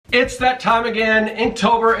It's that time again.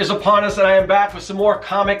 Inktober is upon us, and I am back with some more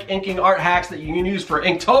comic inking art hacks that you can use for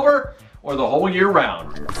Inktober or the whole year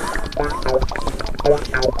round.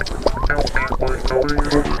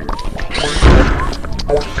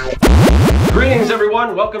 Greetings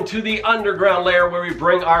everyone, welcome to the underground layer where we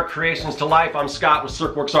bring our creations to life. I'm Scott with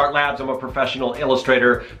Serkworks Art Labs. I'm a professional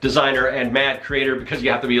illustrator, designer, and mad creator because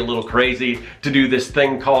you have to be a little crazy to do this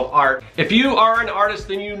thing called art. If you are an artist,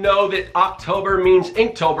 then you know that October means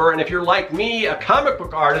Inktober, and if you're like me, a comic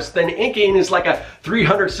book artist, then inking is like a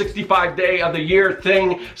 365 day of the year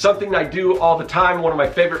thing, something I do all the time, one of my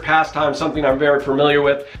favorite pastimes, something I'm very familiar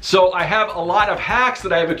with. So I have a lot of hacks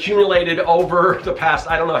that I have accumulated over the past,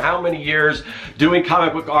 I don't know how many years, doing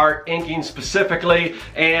comic book art, inking specifically,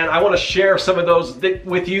 and I want to share some of those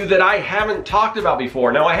with you that I haven't talked about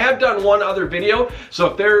before. Now I have done one other video,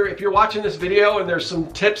 so if you're watching this video and there's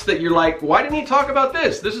some tips that you're like, why didn't he talk about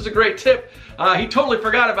this? This is a great tip. He totally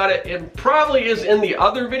forgot about it. It probably is in the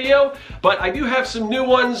other video, but I do have some new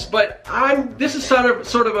ones, but this is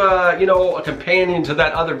sort of a, you know, a companion to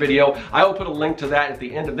that other video. I will put a link to that at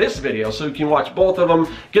the end of this video so you can watch both of them,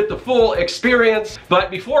 get the full experience.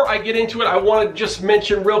 But before I get into it, I want to just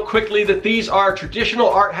mention real quickly that these are traditional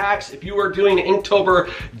art hacks. If you are doing Inktober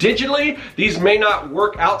digitally, these may not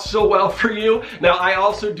work out so well for you. Now, I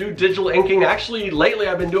also do digital inking. Actually, lately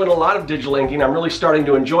I've been doing a lot of digital inking. I'm really starting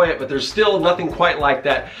to enjoy it, but there's still nothing quite like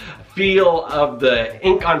that feel of the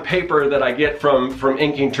ink on paper that I get from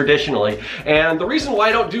inking traditionally. And the reason why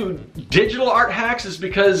I don't do digital art hacks is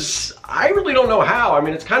because I really don't know how. I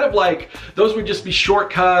mean, it's kind of like those would just be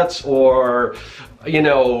shortcuts or, you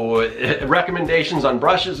know, recommendations on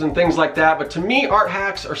brushes and things like that. But to me, art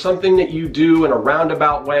hacks are something that you do in a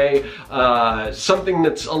roundabout way, something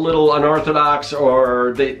that's a little unorthodox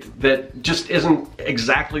or that just isn't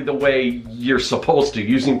exactly the way you're supposed to,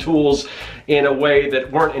 using tools in a way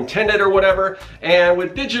that weren't intended or whatever. And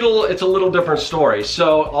with digital, it's a little different story.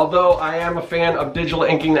 So although I am a fan of digital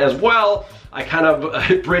inking as well, I kind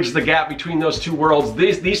of bridge the gap between those two worlds.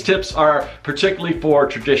 These tips are particularly for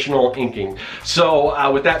traditional inking.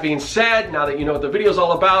 So with that being said, now that you know what the video is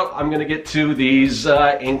all about, I'm going to get to these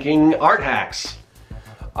inking art hacks.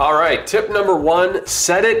 All right, tip number one,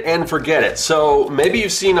 set it and forget it. So maybe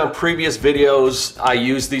you've seen on previous videos, I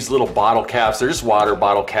use these little bottle caps. They're just water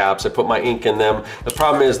bottle caps. I put my ink in them. The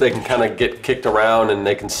problem is they can kind of get kicked around and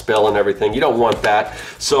they can spill and everything. You don't want that.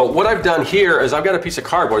 So what I've done here is I've got a piece of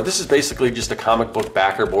cardboard. This is basically just a comic book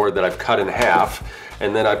backer board that I've cut in half.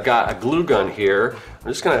 And then I've got a glue gun here. I'm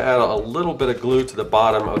just gonna add a little bit of glue to the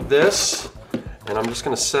bottom of this. And I'm just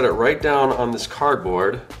gonna set it right down on this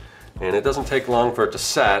cardboard. And it doesn't take long for it to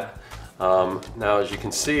set. Now, as you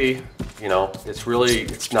can see, you know,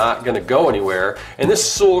 it's not going to go anywhere. And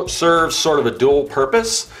this serves sort of a dual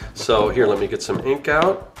purpose. So here, let me get some ink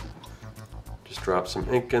out. Just drop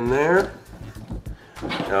some ink in there.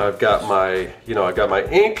 Now I've got my, I've got my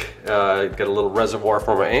ink. I've got a little reservoir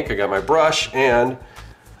for my ink. I got my brush, and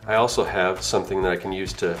I also have something that I can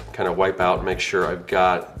use to kind of wipe out and make sure I've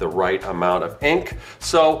got the right amount of ink.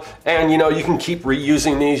 So, and you can keep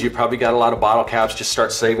reusing these. You probably got a lot of bottle caps, just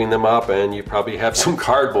start saving them up, and you probably have some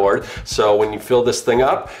cardboard. So when you fill this thing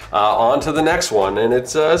up, on to the next one. And it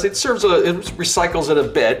recycles it a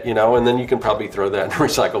bit, and then you can probably throw that in the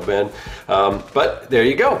recycle bin. But there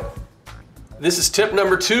you go. This is tip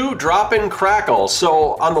number two, Droppin crackle.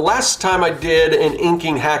 So on the last time I did an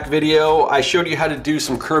inking hack video, I showed you how to do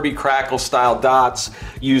some Kirby crackle style dots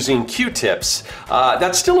using Q-tips.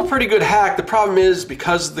 That's still a pretty good hack. The problem is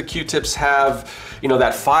because the Q-tips have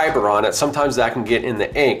that fiber on it, sometimes that can get in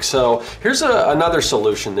the ink. So here's another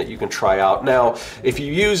solution that you can try out. Now, if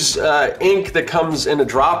you use ink that comes in a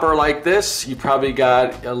dropper like this, you probably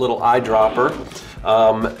got a little eyedropper.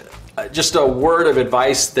 Just a word of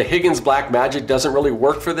advice, the Higgins Black Magic doesn't really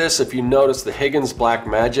work for this. If you notice, the Higgins Black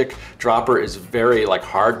Magic dropper is very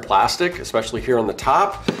hard plastic, especially here on the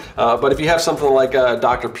top. But if you have something like a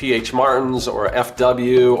Dr. P.H. Martin's or a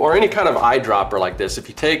FW or any kind of eyedropper like this, if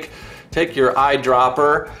you take your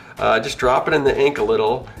eyedropper, just drop it in the ink a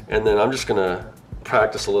little, and then I'm just gonna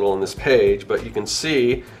practice a little on this page, but you can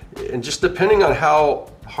see, and just depending on how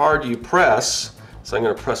hard you press, so I'm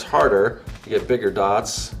gonna press harder, you get bigger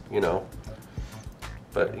dots,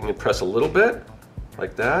 but you can press a little bit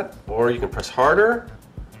like that, or you can press harder.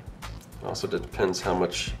 It also depends how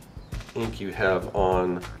much ink you have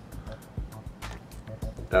on.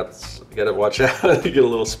 You gotta watch out, you get a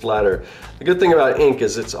little splatter. The good thing about ink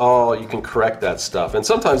is you can correct that stuff, and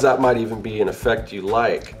sometimes that might even be an effect you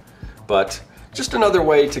like, but just another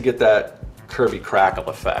way to get that Kirby crackle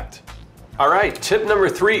effect. All right, tip number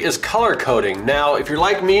 3 is color coding. Now, if you're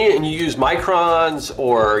like me and you use microns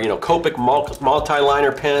or Copic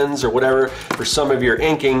multi-liner pens or whatever for some of your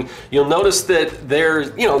inking, you'll notice that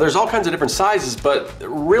there's all kinds of different sizes, but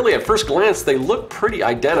really at first glance they look pretty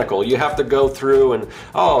identical. You have to go through and,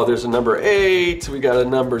 oh, there's a number 8, we got a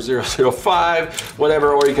number 005,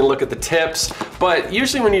 whatever, or you can look at the tips. But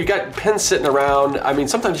usually when you've got pens sitting around, I mean,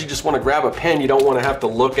 sometimes you just want to grab a pen, you don't want to have to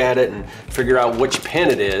look at it and figure out which pen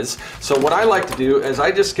it is. So what I like to do is I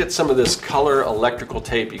just get some of this color electrical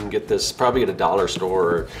tape. You can get this probably at a dollar store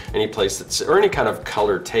or any place that's, or any kind of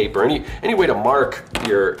color tape or any way to mark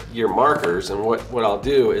your markers. And what I'll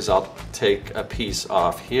do is I'll take a piece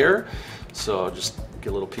off here. So I'll just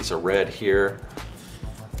get a little piece of red here,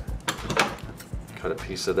 cut a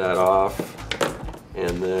piece of that off,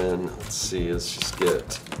 and then let's see, let's just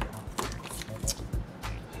get,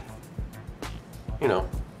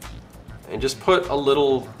 and just put a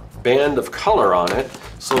little band of color on it.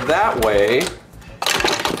 So that way,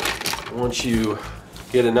 once you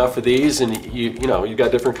get enough of these and you've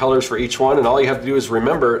got different colors for each one, and all you have to do is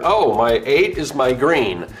remember, oh, my 8 is my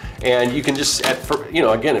green. And you can just,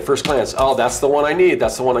 again, at first glance, oh, that's the one I need.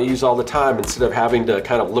 That's the one I use all the time, instead of having to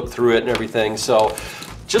kind of look through it and everything. So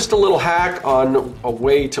just a little hack on a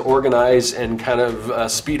way to organize and kind of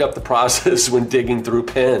speed up the process when digging through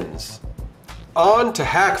pens. On to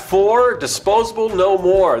hack 4, disposable no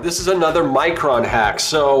more. This is another micron hack.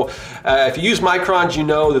 So if you use microns, you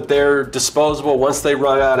know that they're disposable. Once they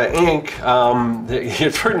run out of ink,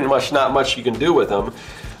 there's pretty much not much you can do with them.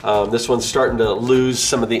 This one's starting to lose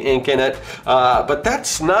some of the ink in it, but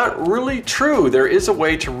that's not really true. There is a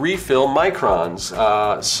way to refill microns.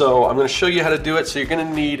 So I'm going to show you how to do it. So you're going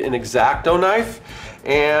to need an X-Acto knife,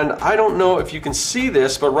 and I don't know if you can see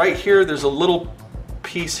this, but right here there's a little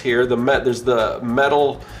piece here. There's the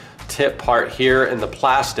metal tip part here and the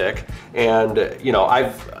plastic, and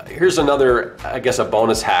here's another, I guess, a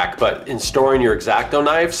bonus hack. But in storing your X-Acto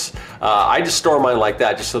knives, I just store mine like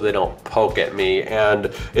that, just so they don't poke at me.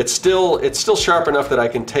 And it's still sharp enough that I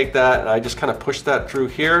can take that, and I just kind of push that through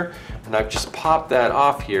here, and I've just popped that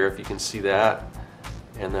off here, if you can see that.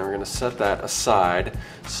 And then we're going to set that aside.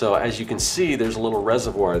 So as you can see, there's a little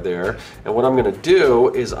reservoir there. And what I'm going to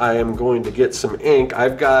do is I am going to get some ink.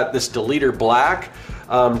 I've got this Deleter Black.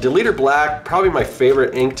 Deleter Black, probably my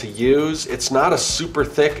favorite ink to use. It's not a super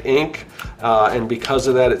thick ink, and because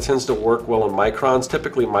of that, it tends to work well in microns.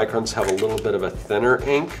 Typically, microns have a little bit of a thinner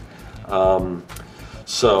ink.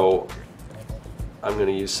 So I'm going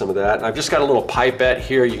to use some of that. And I've just got a little pipette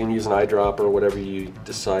here. You can use an eyedropper or whatever you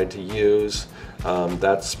decide to use.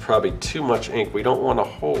 That's probably too much ink. We don't want a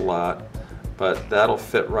whole lot, but that'll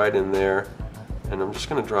fit right in there. And I'm just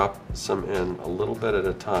going to drop some in a little bit at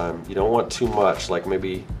a time. You don't want too much, like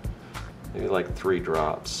maybe like 3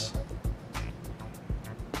 drops.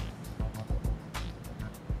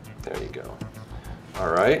 There you go. All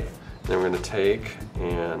right, then we're going to take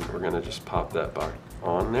and we're going to just pop that back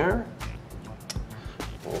on there.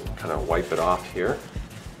 We'll kind of wipe it off here.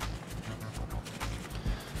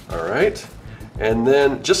 All right. And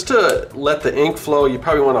then just to let the ink flow, you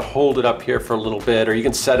probably want to hold it up here for a little bit, or you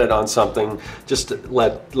can set it on something just to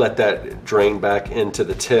let that drain back into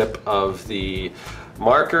the tip of the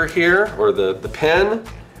marker here, or the pen.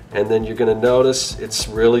 And then you're going to notice it's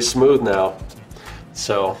really smooth now.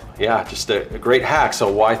 So yeah, just a great hack.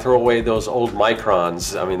 So why throw away those old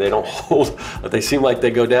microns? I mean, they don't hold, but they seem like they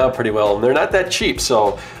go down pretty well, and they're not that cheap.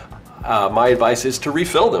 So my advice is to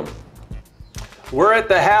refill them. We're at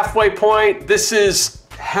the halfway point. This is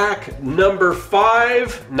hack number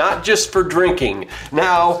 5, not just for drinking.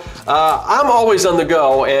 Now, I'm always on the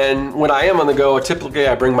go, and when I am on the go, typically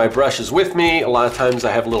I bring my brushes with me. A lot of times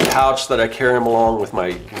I have a little pouch that I carry them along with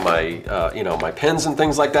my pens and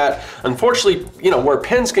things like that. Unfortunately, where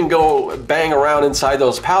pens can go bang around inside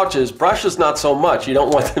those pouches, brushes not so much. You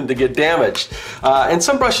don't want them to get damaged. And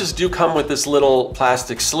some brushes do come with this little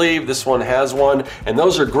plastic sleeve. This one has one, and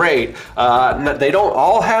those are great. They don't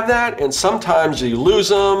all have that, and sometimes you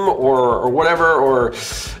lose them or whatever, or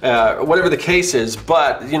whatever the case is.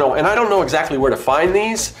 But and I don't know exactly where to find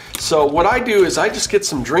these, so what I do is I just get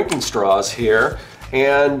some drinking straws here,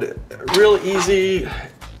 and real easy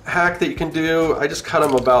hack that you can do, I just cut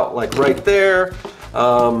them about like right there,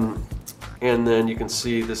 and then you can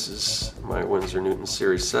see this is my Winsor Newton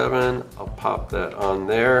Series 7. I'll pop that on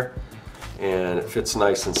there, and it fits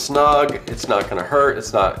nice and snug. It's not going to hurt.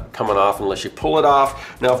 It's not coming off unless you pull it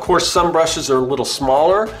off. Now, of course, some brushes are a little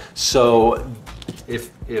smaller, so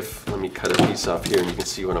let me cut a piece off here and you can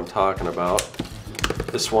see what I'm talking about.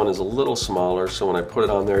 This one is a little smaller, so when I put it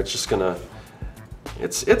on there, it's just gonna,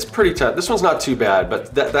 it's pretty tight. This one's not too bad,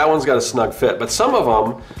 but that one's got a snug fit. But some of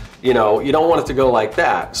them, you know, you don't want it to go like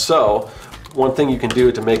that. So one thing you can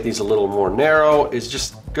do to make these a little more narrow is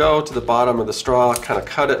just go to the bottom of the straw, kind of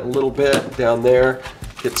cut it a little bit down there,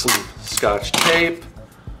 get some Scotch tape,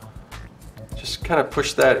 just kind of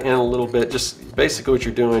push that in a little bit. Just basically what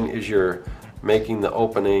you're doing is you're making the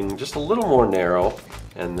opening just a little more narrow,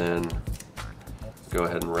 and then go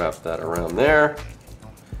ahead and wrap that around there.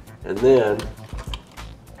 And then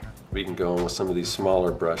we can go in with some of these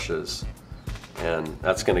smaller brushes, and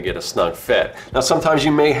that's going to get a snug fit. Now sometimes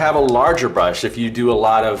you may have a larger brush if you do a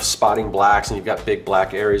lot of spotting blacks and you've got big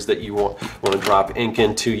black areas that you want to drop ink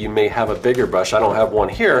into. You may have a bigger brush. I don't have one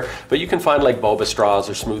here, but you can find like boba straws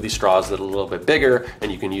or smoothie straws that are a little bit bigger,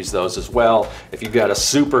 and you can use those as well. If you've got a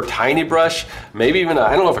super tiny brush, maybe even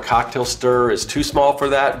I don't know if a cocktail stirrer is too small for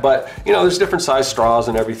that, but you know, there's different size straws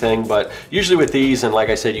and everything. But usually with these, and like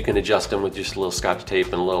I said, you can adjust them with just a little Scotch tape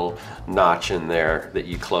and a little notch in there that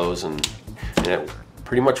you close, and it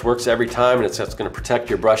pretty much works every time, and that's going to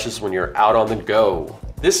protect your brushes when you're out on the go.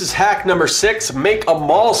 This is hack number 6, make a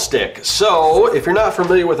mahl stick. So if you're not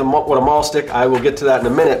familiar with what a mahl stick, I will get to that in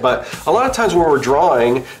a minute, but a lot of times when we're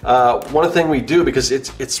drawing, one thing we do, because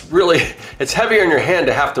it's heavier in your hand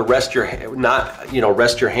to have to rest your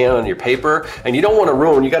rest your hand on your paper, and you don't want to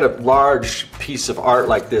ruin, you got a large piece of art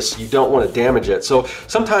like this, you don't want to damage it. So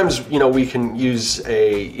sometimes, you know, we can use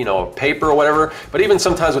a, you know, paper or whatever, but even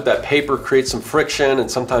sometimes with that paper creates some friction,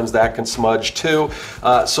 and sometimes that can smudge too.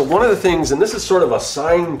 So one of the things, and this is sort of a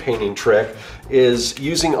sign painting trick, is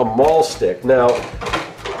using a mahl stick. Now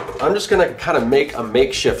I'm just going to kind of make a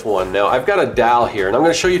makeshift one. Now I've got a dowel here, and I'm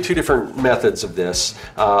going to show you 2 different methods of this.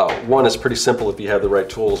 One is pretty simple if you have the right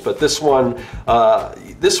tools, but this one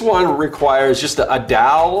requires just a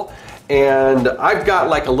dowel, and I've got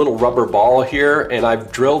like a little rubber ball here, and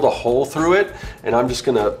I've drilled a hole through it, and I'm just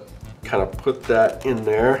going to kind of put that in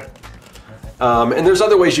there. And there's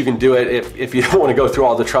other ways you can do it. If you don't want to go through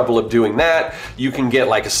all the trouble of doing that, you can get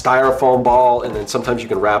like a styrofoam ball, and then sometimes you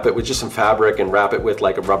can wrap it with just some fabric and wrap it with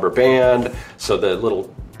like a rubber band so the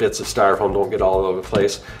little bits of styrofoam don't get all over the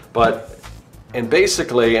place. And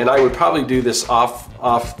basically, and I would probably do this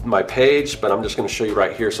off my page, but I'm just going to show you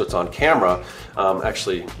right here so it's on camera.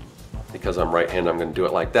 Actually, because I'm right-handed, I'm going to do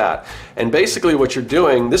it like that. And basically what you're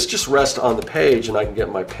doing, this just rests on the page, and I can get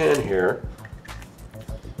my pen here,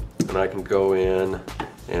 and I can go in,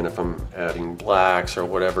 and if I'm adding blacks or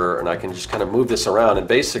whatever, and I can just kind of move this around, and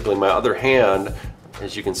basically my other hand,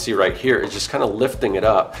 as you can see right here, is just kind of lifting it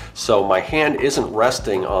up, so my hand isn't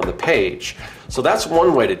resting on the page. So that's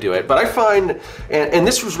one way to do it. But I find, and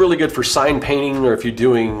this was really good for sign painting, or if you're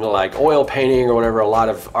doing like oil painting or whatever, a lot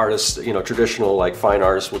of artists, you know, traditional like fine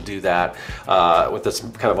artists will do that with this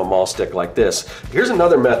kind of a mahl stick like this. Here's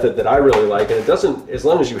another method that I really like, and it doesn't, as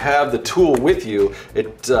long as you have the tool with you,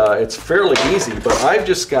 it's fairly easy. But I've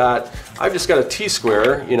just got a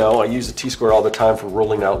T-square. You know, I use a T-square all the time for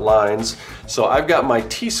ruling out lines. So I've got my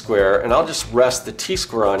T-square, and I'll just rest the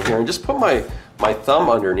T-square on here and just put my thumb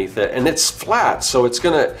underneath it, and it's flat, so it's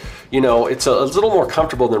gonna, you know, it's a little more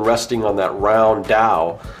comfortable than resting on that round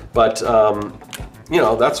dowel. But you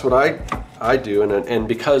know, that's what I do, and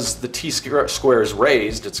because the T-square is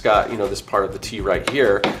raised, it's got, you know, this part of the T right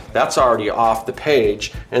here, that's already off the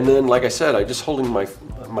page. And then, like I said, I just holding my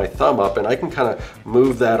thumb up, and I can kind of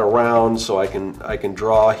move that around so I can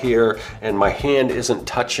draw here, and my hand isn't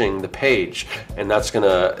touching the page, and that's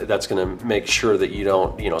gonna make sure that you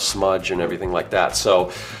don't, you know, smudge and everything like that.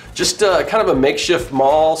 So just kind of a makeshift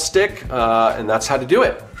mahl stick, and that's how to do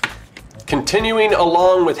it. Continuing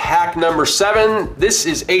along with hack number 7, this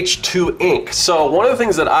is H2 ink. So one of the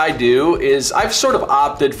things that I do is I've sort of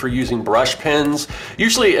opted for using brush pens,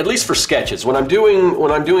 usually at least for sketches. When I'm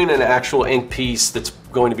doing an actual ink piece that's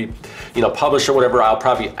going to be, you know, published or whatever, I'll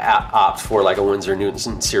probably opt for like a Winsor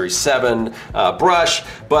Newton Series 7 brush.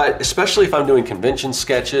 But especially if I'm doing convention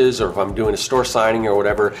sketches, or if I'm doing a store signing or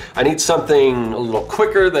whatever, I need something a little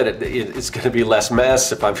quicker, that it's going to be less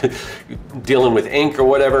mess if I'm dealing with ink or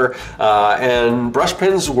whatever. And brush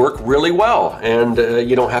pens work really well, and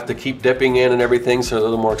you don't have to keep dipping in and everything, so they're a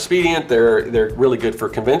little more expedient. They're really good for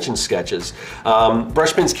convention sketches.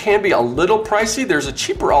 Brush pens can be a little pricey. There's a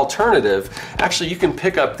cheaper alternative. Actually, you can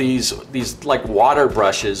pick up these like water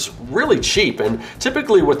brushes really cheap, and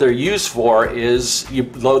typically what they're used for is you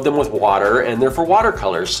load them with water, and they're for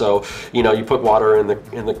watercolors. So, you know, you put water in the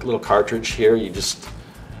little cartridge here, you just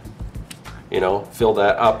you know, fill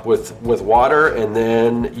that up with water, and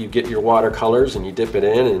then you get your watercolors and you dip it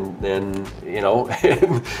in, and then, you know,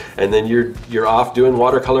 and then you're off doing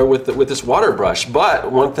watercolor with this water brush.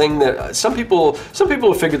 But one thing that some people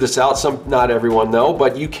have figured this out, not everyone though,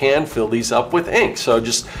 but you can fill these up with ink. So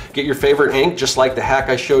just get your favorite ink, just like the hack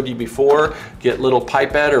I showed you before. Get little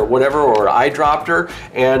pipette or whatever, or eyedropper.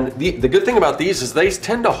 And the good thing about these is they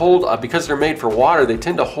tend to hold, because they're made for water, they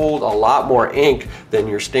tend to hold a lot more ink than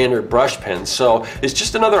your standard brush pen. So it's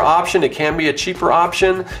just another option. It can be a cheaper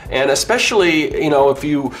option, and especially, you know, if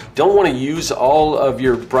you don't want to use all of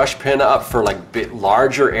your brush pen up for like bit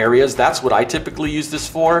larger areas, that's what I typically use this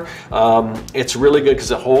for. It's really good because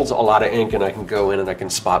it holds a lot of ink, and I can go in and I can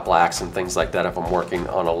spot blacks and things like that if I'm working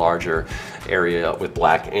on a larger area with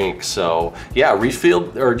black ink. So yeah,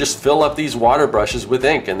 refill or just fill up these water brushes with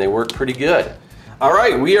ink, and they work pretty good. All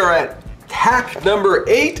right, we are at hack number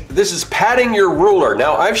 8. This is padding your ruler.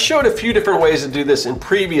 Now, I've showed a few different ways to do this in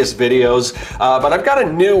previous videos, but I've got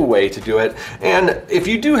a new way to do it. And if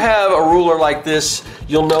you do have a ruler like this,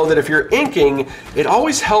 you'll know that if you're inking, it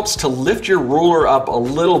always helps to lift your ruler up a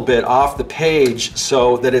little bit off the page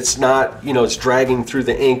so that it's not, you know, it's dragging through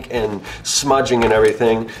the ink and smudging and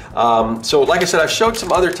everything. So like I said, I've showed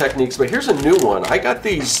some other techniques, but here's a new one. I got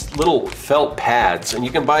these little felt pads, and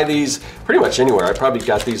you can buy these pretty much anywhere. I probably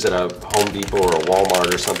got these at a Home Depot or a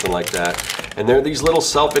Walmart or something like that. And they're these little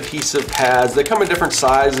self-adhesive pads. They come in different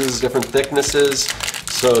sizes, different thicknesses,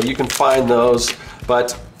 so you can find those.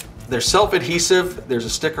 But they're self-adhesive. There's a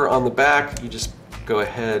sticker on the back. You just go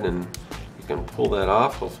ahead and you can pull that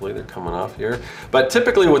off. Hopefully they're coming off here. But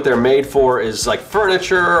typically what they're made for is like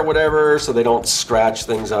furniture or whatever, so they don't scratch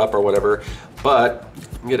things up or whatever. But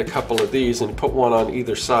you can get a couple of these and put one on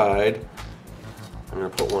either side. I'm going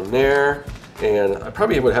to put one there, and I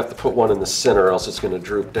probably would have to put one in the center, or else it's going to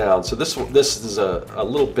droop down. So this is a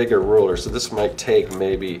little bigger ruler, so this might take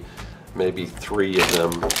maybe 3 of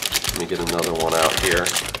them. Let me get another one out here.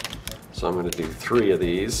 So I'm going to do 3 of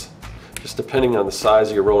these, just depending on the size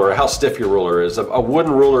of your ruler or how stiff your ruler is. A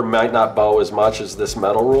wooden ruler might not bow as much as this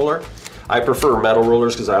metal ruler. I prefer metal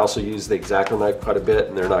rulers because I also use the X-Acto knife quite a bit,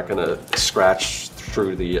 and they're not going to scratch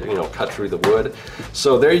through the, you know, cut through the wood.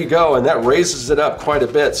 So there you go, and that raises it up quite a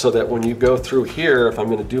bit so that when you go through here, if I'm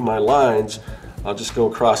going to do my lines, I'll just go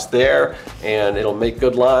across there and it'll make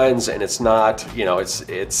good lines, and it's not, you know,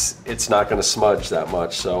 it's not going to smudge that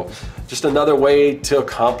much. So just another way to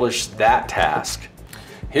accomplish that task.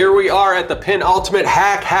 Here we are at the penultimate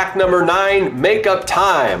hack, hack number 9, makeup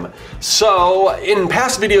time. So in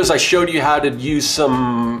past videos I showed you how to use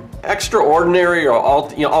some extraordinary or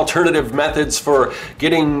alternative methods for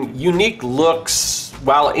getting unique looks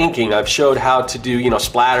while inking. I've showed how to do, you know,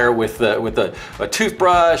 splatter with a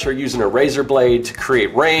toothbrush, or using a razor blade to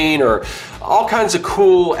create rain, or all kinds of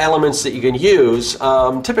cool elements that you can use.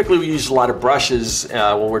 Typically we use a lot of brushes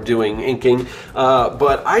when we're doing inking,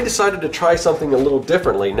 but I decided to try something a little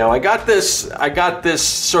differently. Now I got this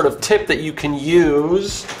sort of tip that you can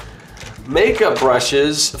use makeup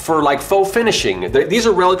brushes for like faux finishing. These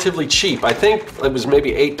are relatively cheap. I think it was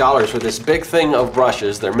maybe $8 for this big thing of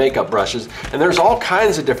brushes. They're makeup brushes, and there's all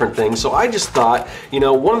kinds of different things. So I just thought, you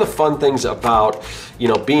know, one of the fun things about, you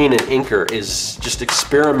know, being an inker is just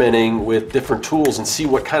experimenting with different tools and see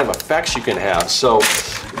what kind of effects you can have. So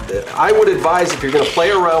I would advise, if you're going to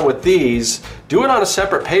play around with these, do it on a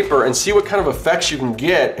separate paper and see what kind of effects you can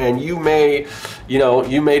get, and you may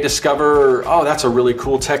discover, oh, that's a really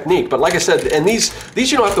cool technique. But like I said, and these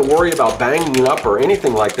you don't have to worry about banging up or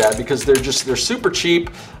anything like that, because they're super cheap,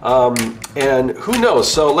 and who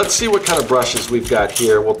knows. So let's see what kind of brushes we've got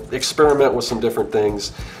here. We'll experiment with some different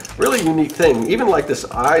things. Really unique thing, even like this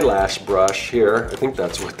eyelash brush here. I think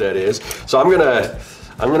that's what that is. So I'm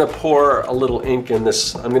gonna pour a little ink in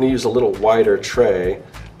this. I'm gonna use a little wider tray,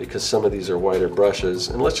 because some of these are wider brushes,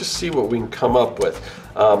 and let's just see what we can come up with.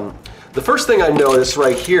 The first thing I noticed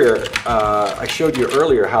right here, I showed you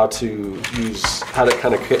earlier how to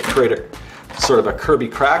kind of create a sort of a Kirby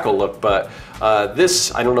crackle look, but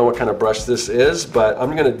this, I don't know what kind of brush this is, but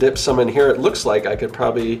I'm gonna dip some in here. It looks like I could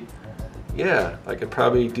probably, yeah, I could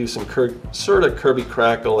probably do some sort of Kirby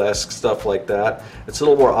crackle-esque stuff like that. It's a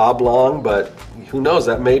little more oblong, but who knows,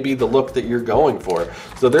 that may be the look that you're going for.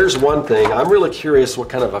 So there's one thing. I'm really curious what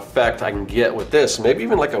kind of effect I can get with this. Maybe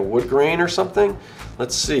even like a wood grain or something.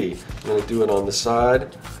 Let's see. I'm gonna do it on the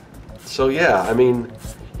side. So yeah, I mean,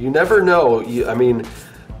 you never know. I mean,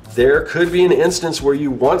 there could be an instance where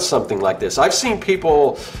you want something like this. I've seen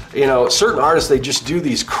people, you know, certain artists, they just do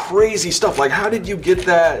these crazy stuff. Like, how did you get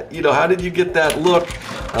that, you know, how did you get that look?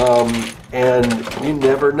 And you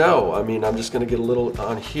never know. I mean, I'm just gonna get a little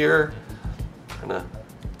on here.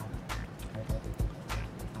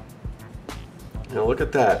 You know, look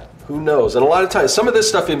at that. Who knows? And a lot of times, some of this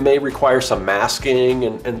stuff, it may require some masking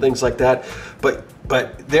and things like that.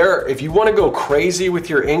 But there, if you want to go crazy with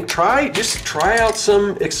your ink, just try out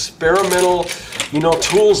some experimental, you know,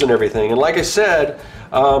 tools and everything. And like I said,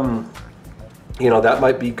 you know, that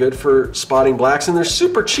might be good for spotting blacks, and they're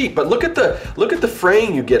super cheap. But look at the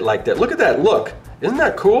fraying you get like that. Look at that. Look, isn't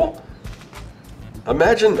that cool?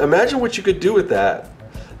 Imagine what you could do with that.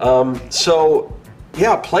 So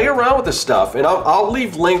yeah, play around with this stuff, and I'll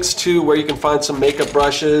leave links to where you can find some makeup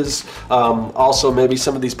brushes, also maybe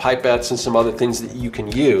some of these pipettes and some other things that you can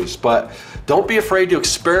use. But don't be afraid to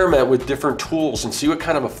experiment with different tools and see what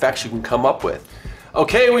kind of effects you can come up with.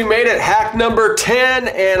 Okay, we made it, hack number 10,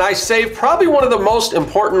 and I saved probably one of the most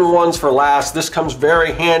important ones for last. This comes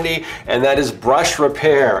very handy, and that is brush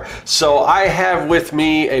repair. So I have with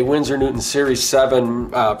me a Winsor Newton Series 7,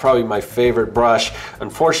 probably my favorite brush.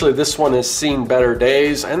 Unfortunately, this one has seen better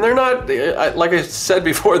days, and they're not, like I said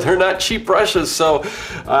before, they're not cheap brushes, so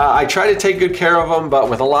I try to take good care of them, but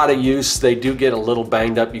with a lot of use, they do get a little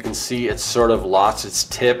banged up. You can see it's sort of lost its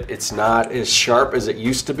tip. It's not as sharp as it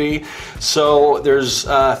used to be. So there's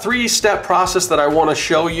a 3-step process that I want to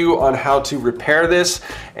show you on how to repair this,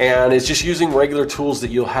 and it's just using regular tools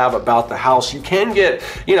that you'll have about the house. You can get,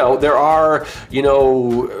 you know, there are, you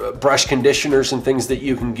know, brush conditioners and things that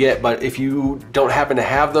you can get, but if you don't happen to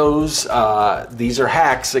have those, these are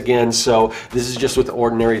hacks again. So this is just with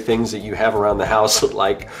ordinary things that you have around the house,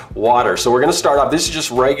 like water. So we're going to start off. This is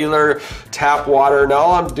just regular tap water. Now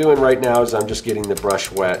all I'm doing right now is I'm just getting the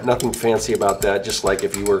brush wet. Nothing fancy about that, just like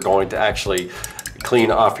if you were going to actually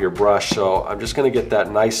clean off your brush. So I'm just going to get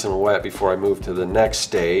that nice and wet before I move to the next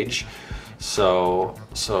stage. So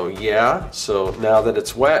yeah, so now that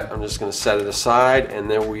it's wet, I'm just going to set it aside, and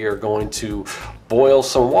then we are going to boil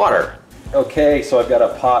some water. Okay, so I've got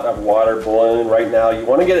a pot of water boiling right now. You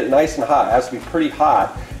want to get it nice and hot. It has to be pretty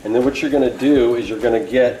hot. And then what you're going to do is you're going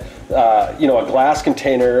to get you know, a glass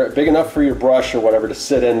container big enough for your brush or whatever to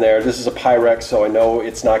sit in there. This is a Pyrex, so I know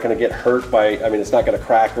it's not going to get hurt by, I mean, it's not going to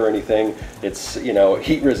crack or anything. It's, you know,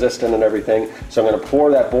 heat resistant and everything. So I'm going to pour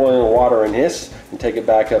that boiling water in this and take it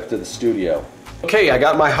back up to the studio. Okay, I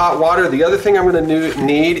got my hot water. The other thing I'm going to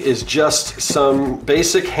need is just some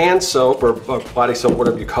basic hand soap or body soap,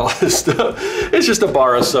 whatever you call this stuff. It's just a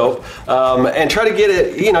bar of soap. And try to get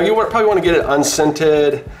it, you know, you probably want to get it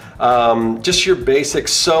unscented. Just your basic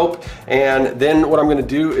soap, and then what I'm going to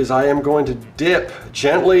do is I am going to dip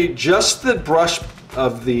gently just the brush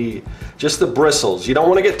of just the bristles. You don't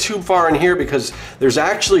want to get too far in here because there's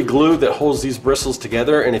actually glue that holds these bristles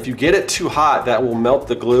together, and if you get it too hot, that will melt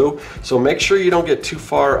the glue. So make sure you don't get too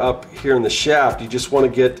far up here in the shaft. You just want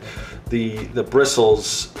to get the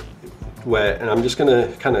bristles wet, and I'm just going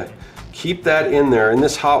to kind of keep that in there in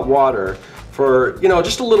this hot water for, you know,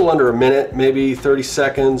 just a little under a minute, maybe 30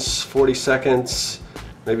 seconds, 40 seconds,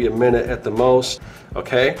 maybe a minute at the most.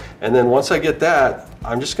 Okay, and then once I get that,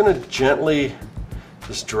 I'm just going to gently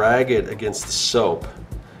just drag it against the soap,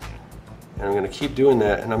 and I'm going to keep doing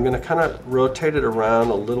that, and I'm going to kind of rotate it around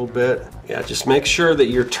a little bit. Yeah, just make sure that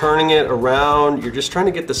you're turning it around. You're just trying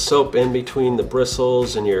to get the soap in between the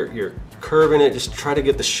bristles, and you're curving it. Just try to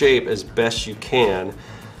get the shape as best you can,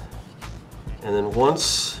 and then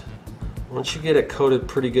once you get it coated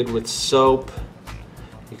pretty good with soap,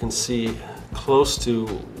 you can see close to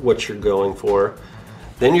what you're going for,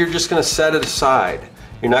 then you're just going to set it aside.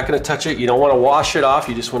 You're not going to touch it. You don't want to wash it off.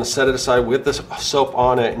 You just want to set it aside with the soap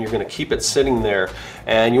on it, and you're going to keep it sitting there.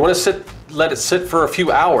 And you want to let it sit for a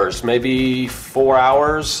few hours, maybe 4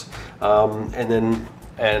 hours,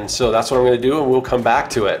 and so that's what I'm going to do, and we'll come back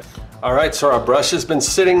to it. All right, so our brush has been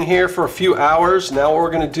sitting here for a few hours. Now what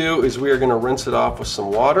we're going to do is we are going to rinse it off with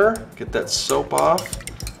some water, get that soap off.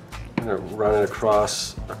 I'm going to run it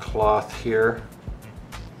across a cloth here.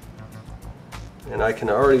 And I can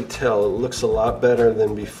already tell it looks a lot better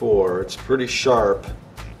than before. It's pretty sharp.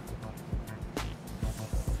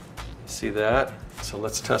 See that? So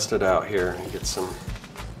let's test it out here and get some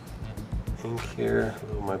ink here.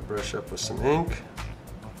 Load my brush up with some ink.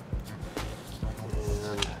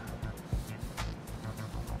 And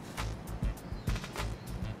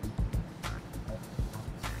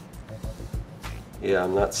yeah,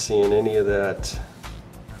 I'm not seeing any of that.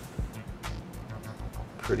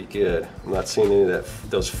 Pretty good. I'm not seeing any of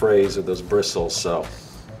those frays or those bristles, so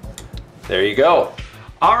there you go.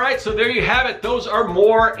 Alright, so there you have it. Those are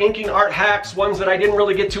more inking art hacks, ones that I didn't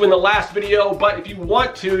really get to in the last video, but if you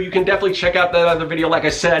want to, you can definitely check out that other video. Like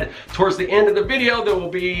I said, towards the end of the video, there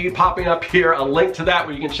will be popping up here a link to that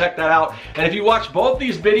where you can check that out. And if you watch both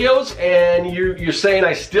these videos and you're saying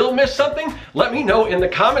I still missed something, let me know in the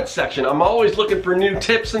comments section. I'm always looking for new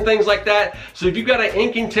tips and things like that. So if you've got an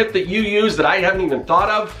inking tip that you use that I haven't even thought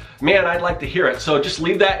of, man, I'd like to hear it. So just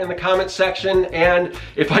leave that in the comment section, and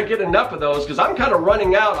if I get enough of those, because I'm kind of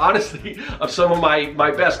running out, honestly, of some of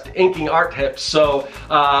my best inking art tips. So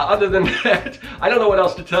other than that, I don't know what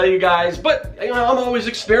else to tell you guys, but you know, I'm always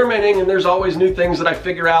experimenting and there's always new things that I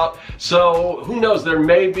figure out. So who knows, there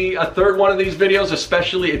may be a third one of these videos,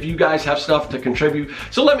 especially if you guys have stuff to contribute.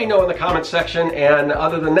 So let me know in the comment section, and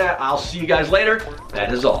other than that, I'll see you guys later.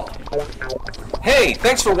 That is all. Hey,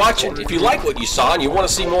 thanks for watching. If you like what you saw and you want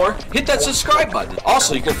to see more, hit that subscribe button.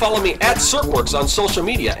 Also, you can follow me at Serkworks on social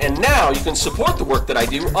media, and now you can support the work that I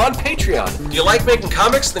do on Patreon. Do you like making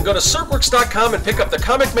comics? Then go to Serkworks.com and pick up the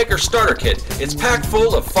Comic Maker Starter Kit. It's packed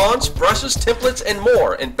full of fonts, brushes, templates, and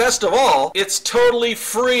more. And best of all, it's totally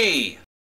free.